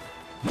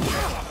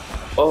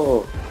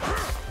 Oh.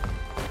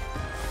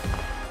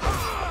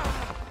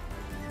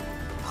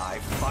 I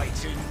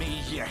fight in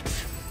me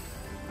yet.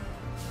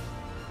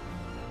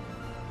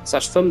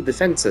 Such firm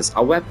defenses,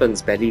 our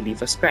weapons barely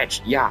leave a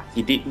scratch. Yeah,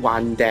 he did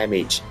 1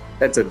 damage.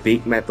 That's a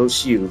big metal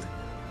shield.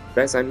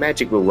 Whereas my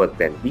magic will work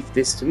then. Leave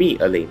this to me,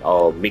 Elaine.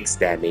 Oh, mixed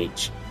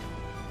damage.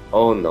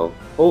 Oh no.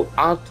 Hold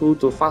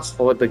R2 to fast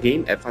forward the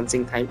game,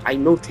 advancing time. I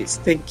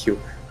noticed, thank you.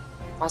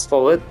 Fast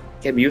forward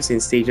can be used in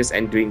stages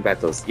and during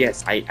battles.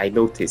 Yes, I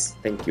noticed,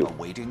 thank you.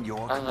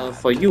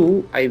 For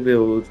you, I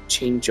will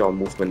change your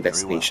movement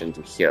destination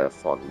to here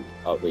for...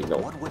 wait, no.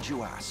 What would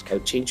you ask? I'll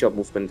change your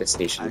movement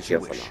destination As here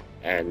you for wish. now.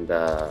 And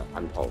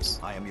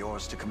unpause. I am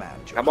yours to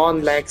command. Come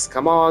on, Lex,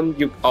 come on.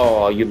 You...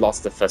 Oh, you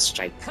lost the first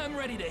strike. I'm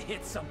ready to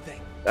hit something.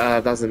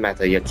 Doesn't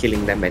matter, you're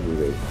killing them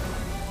anyway.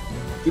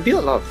 You deal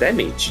a lot of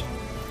damage.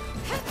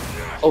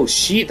 Oh,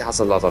 she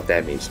does a lot of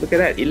damage. Look at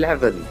that,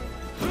 11.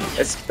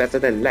 That's better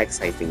than Lex,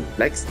 I think.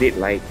 Lex did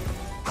like...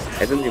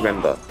 I don't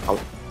remember.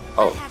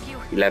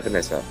 Oh, 11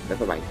 as well.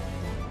 Never mind.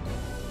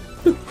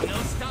 No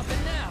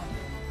stopping now.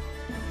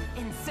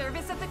 In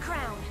service of the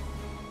crown.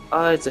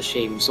 It's a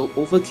shame. So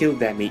overkill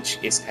damage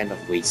is kind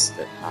of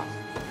wasted, huh?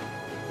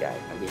 Yeah,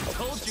 I mean...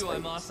 Told you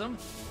I'm awesome.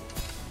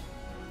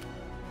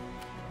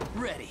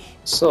 Ready.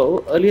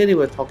 So, earlier they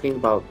were talking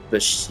about the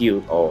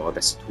shield. Oh,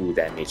 that's 2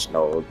 damage.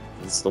 No,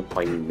 there's no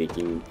point in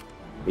making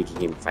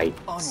him fight.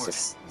 Onward.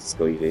 Just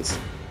go with this.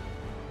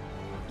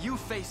 You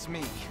face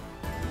me.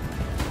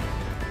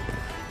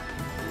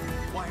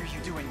 Why are you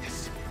doing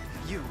this?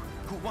 You,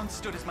 who once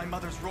stood as my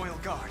mother's royal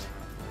guard.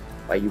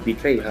 Why you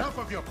betray her? Enough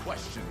of your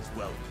questions,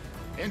 well,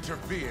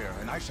 interfere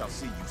and I shall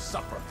see you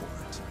suffer for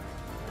it.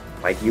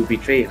 Why do you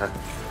betray her?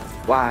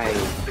 Why?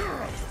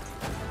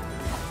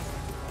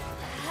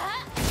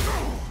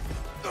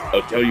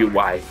 I'll tell you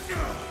why.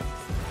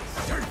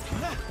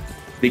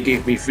 They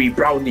gave me free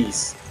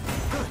brownies.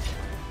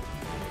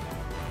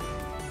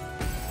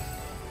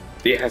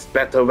 They have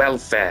better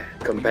welfare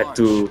compared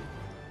to...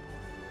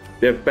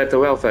 They have better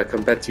welfare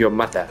compared to your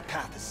mother. The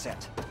path is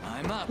set.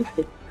 I'm up.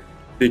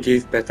 They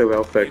gave better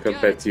welfare You got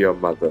compared it. to your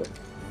mother.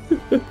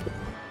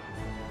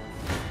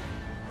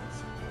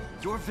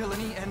 Your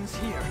villainy ends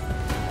here.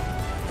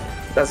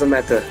 Doesn't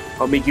matter.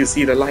 I'll make you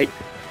see the light.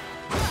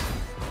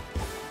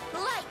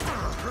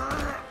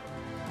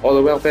 All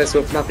the welfare's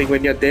worth nothing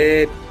when you're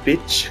dead,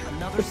 bitch.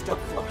 Another step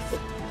forth.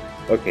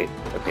 Okay.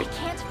 I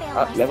can't fail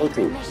my Level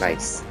sacred 2. mission.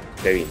 Nice.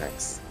 Very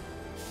nice.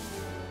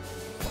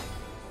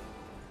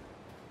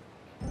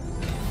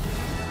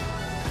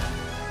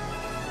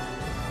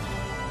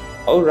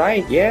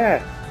 Alright,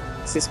 yeah.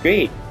 This is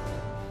great.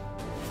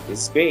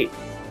 This is great.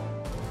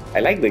 I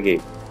like the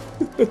game.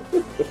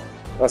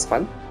 That was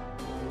fun.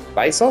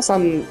 But I saw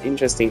some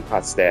interesting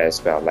parts there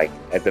as well, like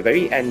at the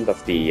very end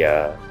of the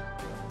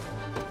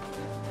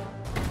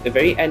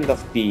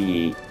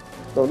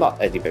no, not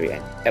at the very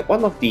end. At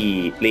one of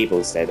the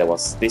labels there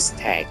was this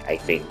tag, I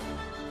think.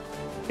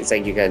 It's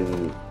like you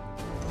can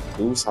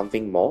do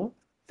something more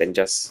than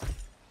just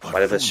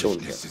whatever's shown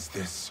here. Is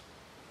this?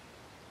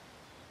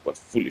 What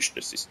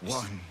foolishness is this?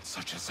 One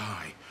such as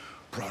I,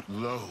 brought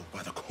low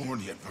by the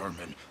Cornian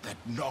vermin that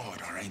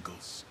gnawed our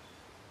ankles.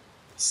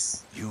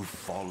 You've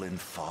fallen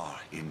far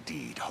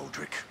indeed,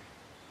 Hodrick.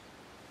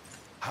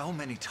 How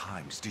many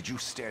times did you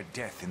stare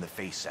death in the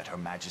face at Her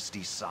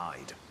Majesty's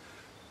side?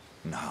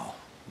 Now,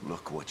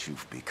 look what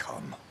you've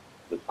become.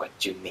 Look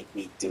what you make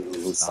me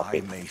do. Stop I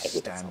it. may I will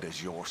stand stop.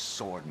 as your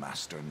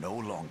swordmaster no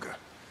longer,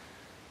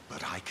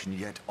 but I can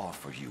yet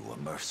offer you a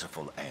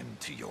merciful end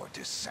to your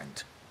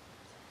descent.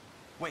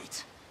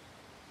 Wait.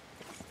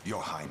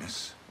 Your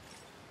Highness.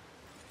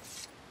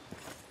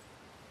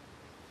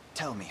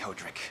 Tell me,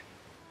 Hodrick,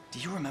 do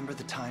you remember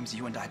the times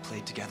you and I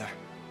played together?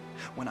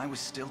 When I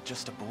was still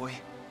just a boy?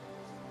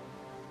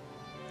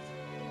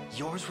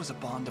 Yours was a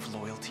bond of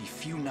loyalty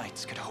few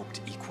knights could hope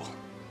to equal.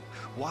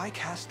 Why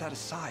cast that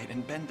aside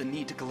and bend the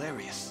knee to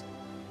Galerius?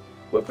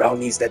 Were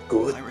brownies that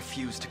good? I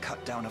refuse to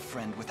cut down a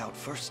friend without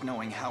first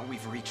knowing how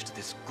we've reached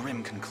this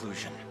grim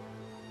conclusion.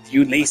 Do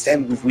you lace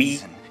them with weed?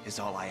 Reason is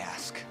all I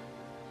ask.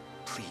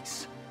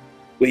 Please.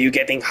 Were you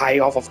getting high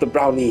off of the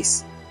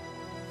brownies?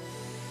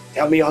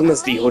 Tell me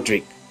honestly,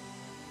 Hodrick.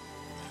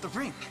 The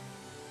ring!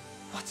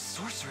 What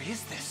sorcery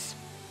is this?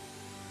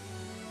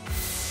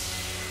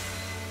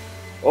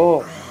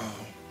 Oh,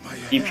 My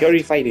he head.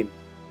 purified him.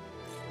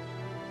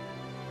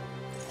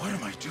 What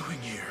am I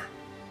doing here?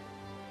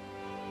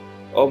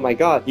 Oh my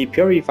god, he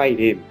purified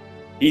him.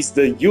 He's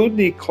the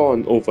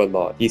unicorn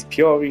overlord. He's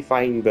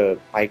purifying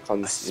the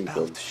Bicorn's A spell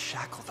influence. to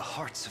shackle the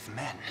hearts of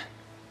men.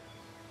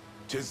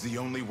 'Tis the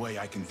only way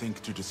I can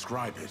think to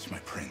describe it, my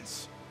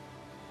prince.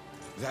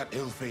 That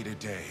ill-fated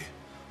day,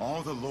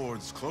 all the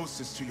lords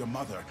closest to your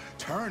mother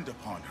turned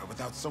upon her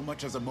without so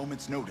much as a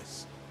moment's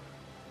notice.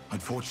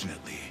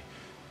 Unfortunately,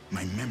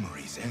 my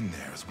memories end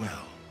there as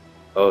well.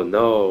 Oh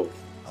no.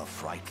 A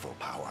frightful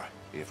power,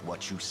 if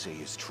what you say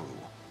is true.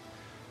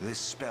 This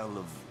spell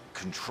of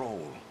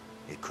control,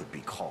 it could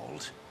be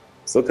called.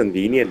 So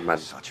convenient, man.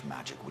 Such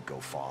magic would go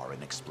far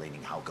in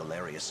explaining how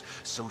Galerius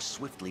so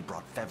swiftly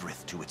brought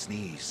Fevrith to its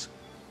knees.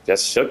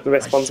 Just shook the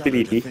I shudder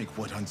responsibility. to think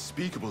what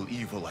unspeakable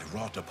evil I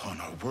wrought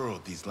upon our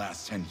world these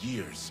last 10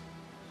 years.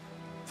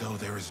 Though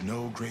there is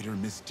no greater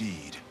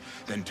misdeed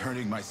than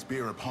turning my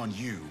spear upon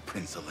you,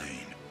 Prince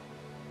Elaine.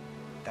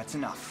 That's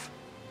enough.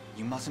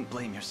 You mustn't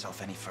blame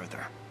yourself any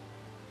further.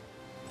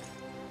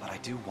 But I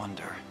do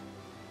wonder,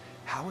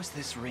 how is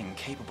this ring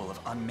capable of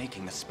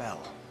unmaking the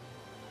spell?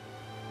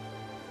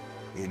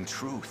 In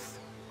truth,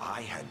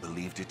 I had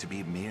believed it to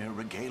be mere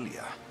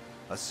regalia,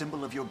 a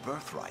symbol of your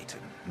birthright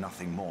and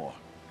nothing more.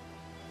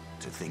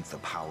 To think the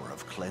power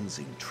of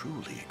cleansing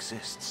truly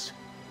exists.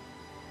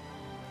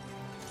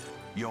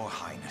 Your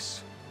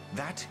Highness,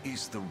 that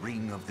is the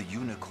Ring of the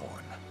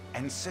Unicorn,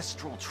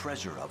 ancestral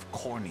treasure of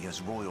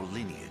Cornia's royal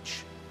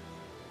lineage.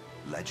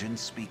 Legend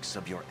speaks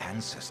of your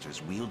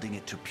ancestors wielding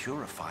it to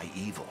purify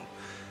evil,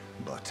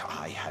 but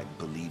I had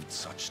believed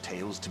such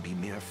tales to be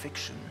mere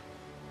fiction.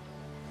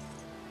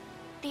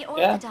 The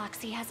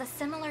Orthodoxy has a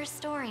similar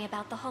story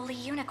about the Holy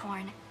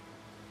Unicorn.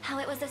 How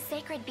it was a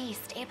sacred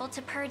beast able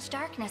to purge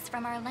darkness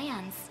from our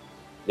lands.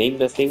 Name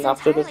the thing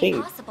after the It's thing.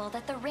 entirely possible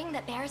that the ring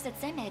that bears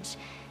its image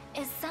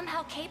is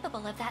somehow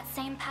capable of that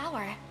same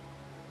power.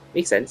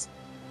 Makes sense.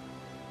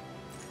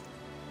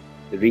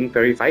 The ring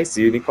purifies,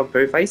 the unicorn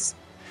purifies.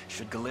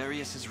 Should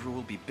Galerius's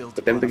rule be built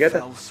Put them upon a together.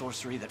 foul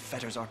sorcery that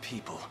fetters our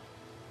people,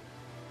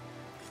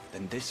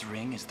 then this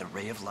ring is the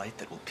ray of light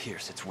that will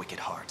pierce its wicked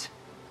heart.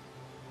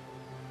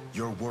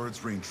 Your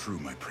words ring true,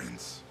 my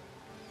prince.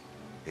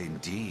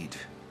 Indeed.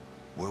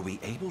 Were we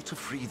able to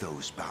free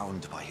those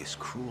bound by his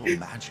cruel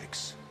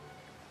magics?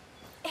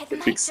 It The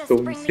might big just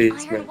stone bring the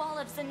face, iron man. wall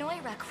of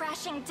Zenoira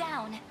crashing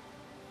down.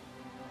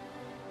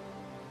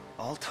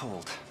 All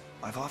told,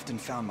 I've often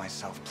found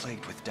myself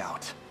plagued with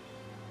doubt.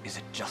 Is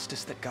it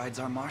justice that guides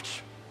our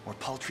march, or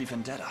paltry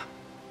vendetta?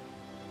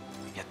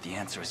 Yet the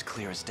answer is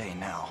clear as day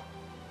now.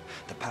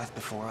 The path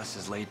before us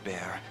is laid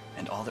bare,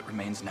 and all that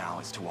remains now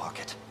is to walk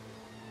it.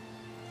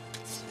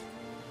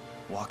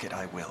 Walk it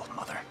I will,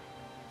 Mother.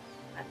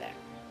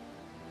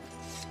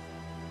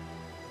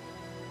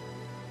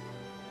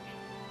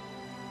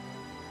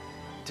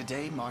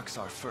 Today marks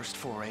our first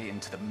foray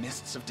into the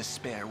mists of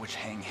despair which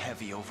hang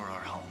heavy over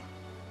our home.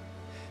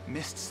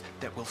 Mists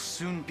that will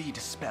soon be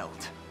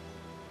dispelled.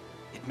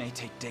 It may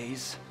take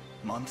days,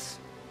 months,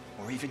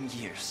 or even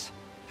years,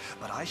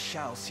 but I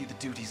shall see the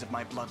duties of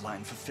my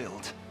bloodline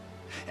fulfilled,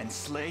 and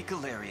slay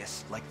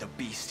Galerius like the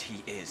beast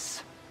he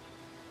is.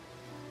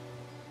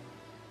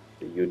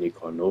 The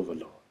unicorn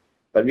overlord.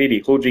 But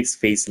really, Hodrick's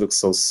face looks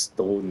so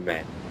stone,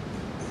 man.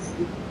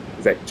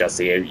 He's like, just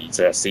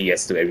say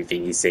yes to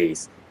everything he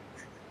says.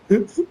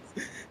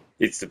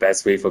 It's the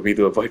best way for me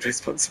to avoid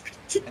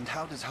responsibility. And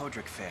how does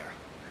Hodrick fare?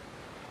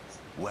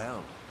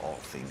 Well, all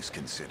things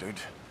considered,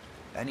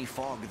 any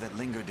fog that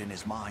lingered in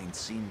his mind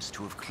seems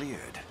to have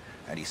cleared,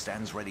 and he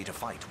stands ready to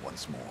fight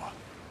once more.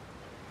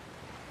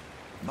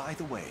 By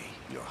the way,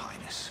 Your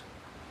Highness,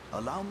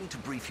 allow me to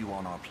brief you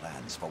on our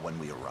plans for when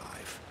we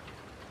arrive.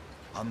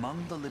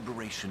 Among the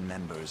Liberation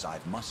members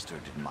I've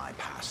mustered in my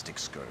past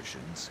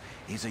excursions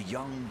is a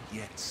young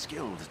yet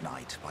skilled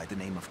knight by the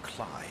name of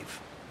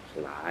Clive.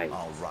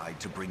 I'll ride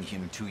to bring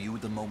him to you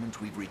the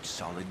moment we've reached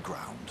solid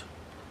ground.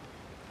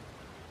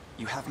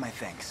 You have my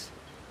thanks.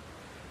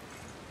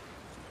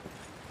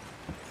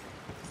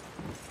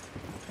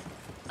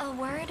 A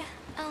word,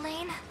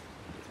 Elaine?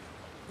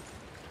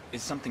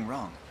 Is something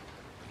wrong?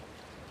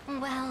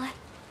 Well,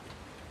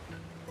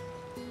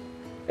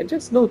 I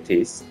just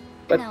noticed,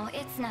 but no,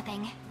 it's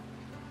nothing.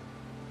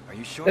 Are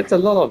you sure? that's a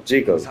lot of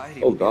jiggle.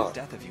 Anxiety Oh will be the god.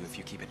 death of you if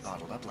you keep it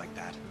bottled up like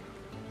that.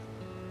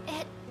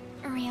 It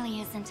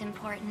really isn't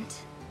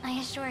important, I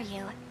assure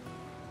you.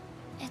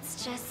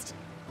 It's just,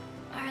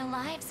 our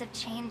lives have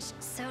changed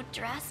so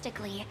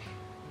drastically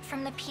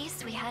from the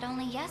peace we had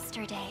only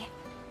yesterday.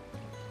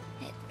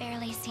 It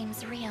barely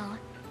seems real.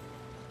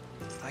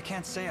 I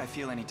can't say I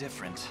feel any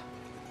different.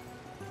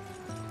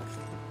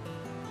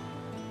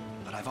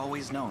 But I've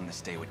always known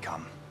this day would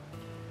come.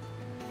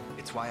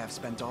 It's why I've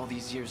spent all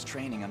these years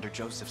training under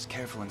Joseph's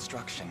careful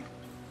instruction.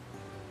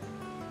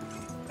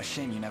 A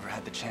shame you never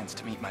had the chance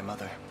to meet my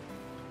mother.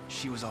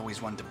 She was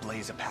always one to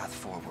blaze a path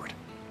forward,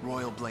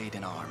 royal blade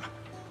in arm.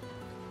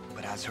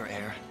 But as her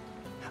heir,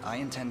 I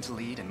intend to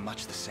lead in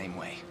much the same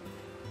way.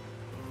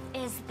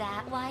 Is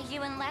that why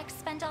you and Lex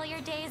spent all your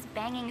days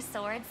banging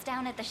swords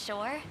down at the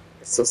shore?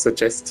 It's so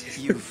suggestive.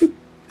 You've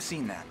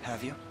seen that,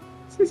 have you?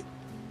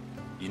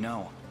 You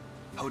know,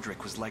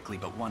 Hodrick was likely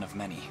but one of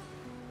many.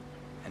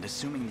 And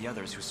assuming the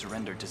others who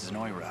surrendered to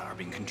Zenoira are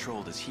being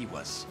controlled as he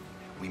was,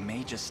 we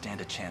may just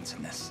stand a chance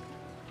in this.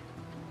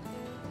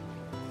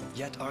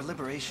 Yet our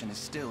liberation is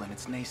still in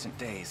its nascent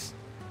days.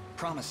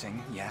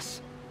 Promising,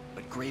 yes,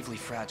 but gravely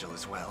fragile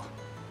as well.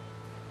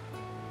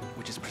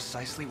 Which is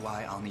precisely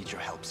why I'll need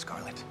your help,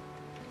 Scarlet.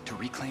 To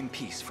reclaim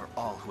peace for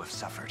all who have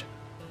suffered.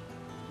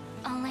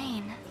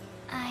 Elaine,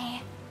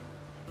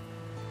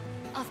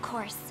 Of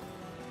course.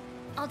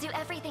 I'll do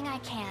everything I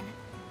can.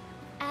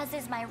 As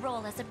is my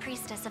role as a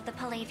priestess of the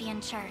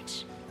Palavian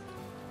Church.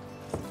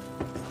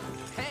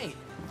 Hey,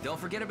 don't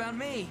forget about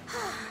me.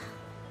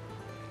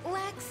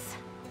 Lex.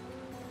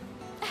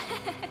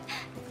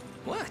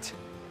 What?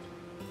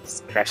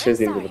 Just crashes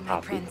I'm into sorry, the my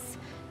party. prince.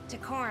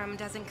 Decorum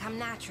doesn't come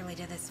naturally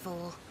to this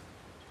fool.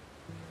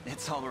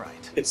 It's all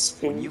right. It's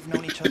When food. you've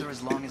known each other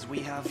as long as we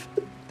have,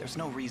 there's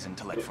no reason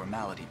to let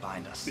formality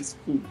bind us. It's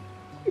food.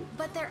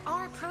 But there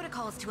are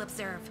protocols to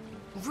observe.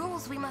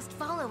 Rules we must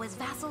follow as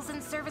vassals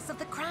in service of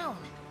the crown.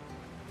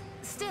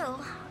 Still,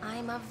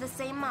 I'm of the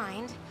same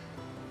mind.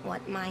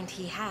 What mind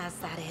he has,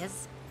 that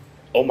is.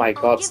 Oh my I'll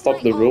god, give stop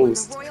my the all in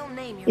roast. the royal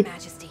name, your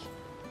majesty.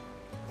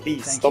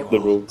 Please, Thank stop you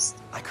the all. roast.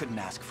 I couldn't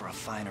ask for a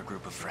finer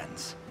group of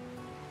friends.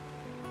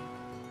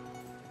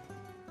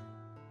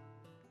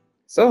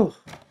 So,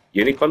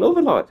 Unicorn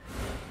Overlord.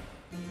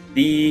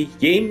 The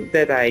game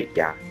that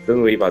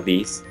don't worry about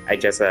these. I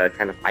just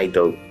kind of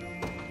idle.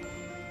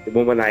 The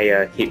moment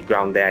I hit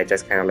ground there, I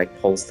just kind of like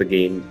paused the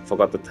game,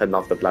 forgot to turn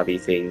off the bloody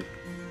thing.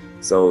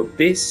 So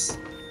this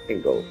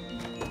can go.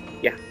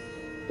 Yeah,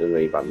 don't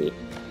worry about me.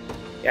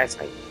 Yeah, it's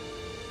fine.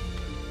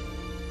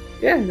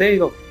 Yeah, there you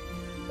go.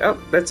 Well,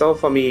 that's all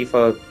for me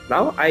for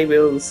now. I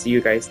will see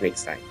you guys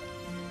next time.